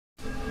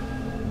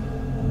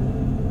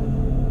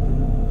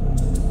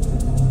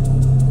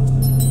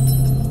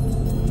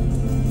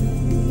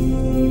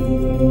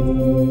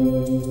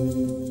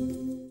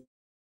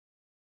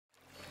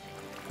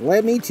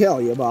Let me tell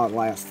you about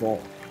last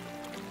fall.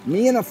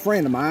 Me and a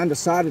friend of mine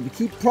decided to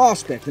keep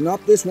prospecting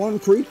up this one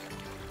creek.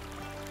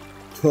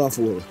 Tough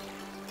work.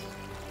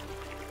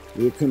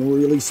 It can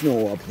really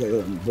snow up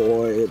there, and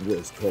boy, it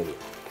was cold.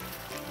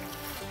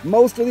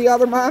 Most of the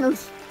other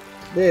miners,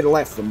 they'd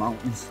left the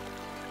mountains,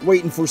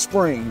 waiting for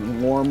spring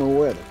and warmer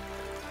weather.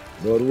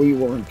 But we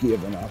weren't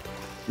giving up.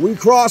 We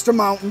crossed a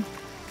mountain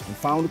and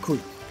found a creek.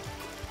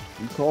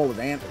 We called it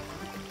Antler Creek.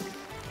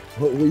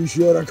 But we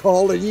should have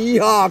called it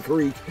Yeehaw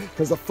Creek,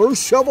 because the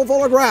first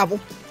shovelful of gravel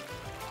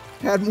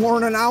had more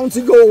than an ounce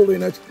of gold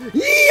in it.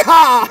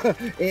 Yeehaw!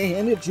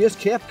 And it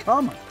just kept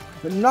coming.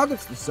 The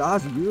nuggets the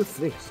size of your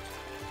fist.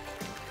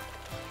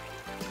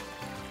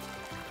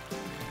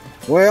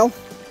 Well,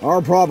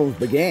 our problems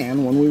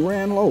began when we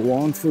ran low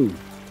on food.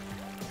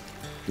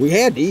 We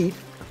had to eat,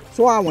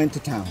 so I went to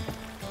town.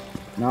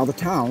 Now the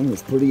town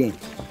was pretty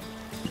empty.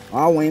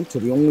 I went to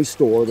the only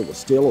store that was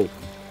still open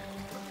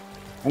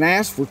and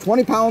asked for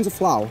 20 pounds of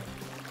flour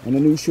and a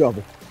new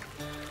shovel.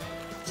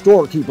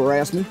 Storekeeper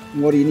asked me,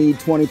 "What do you need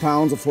 20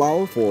 pounds of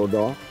flour for,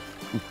 Doc?"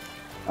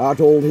 I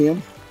told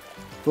him,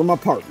 "For my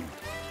partner.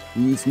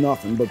 He eats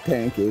nothing but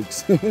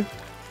pancakes."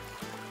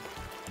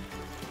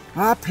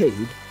 I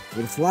paid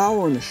for the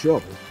flour and the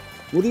shovel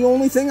with the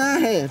only thing I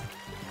had,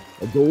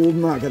 a gold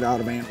nugget out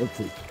of Antler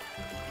Creek.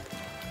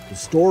 The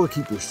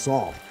storekeeper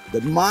saw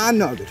that my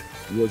nugget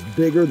was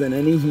bigger than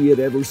any he had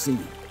ever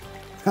seen.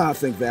 I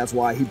think that's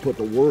why he put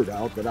the word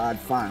out that I'd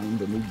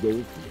found a new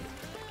gold field.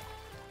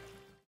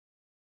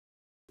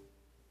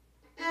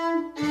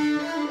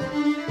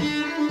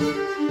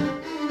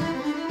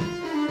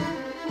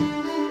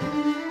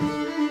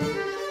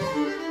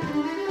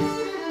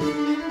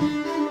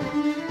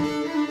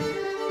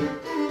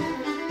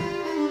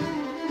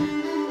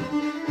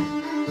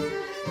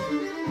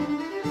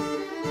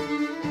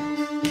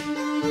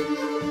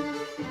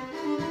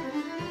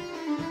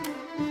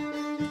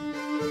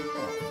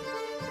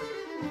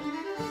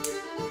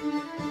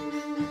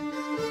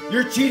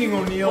 You're cheating,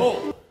 O'Neill.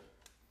 Oh.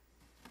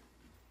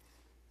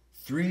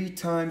 3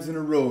 times in a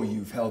row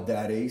you've held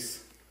that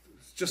ace.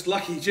 It's just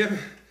lucky, Jim.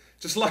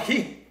 Just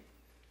lucky.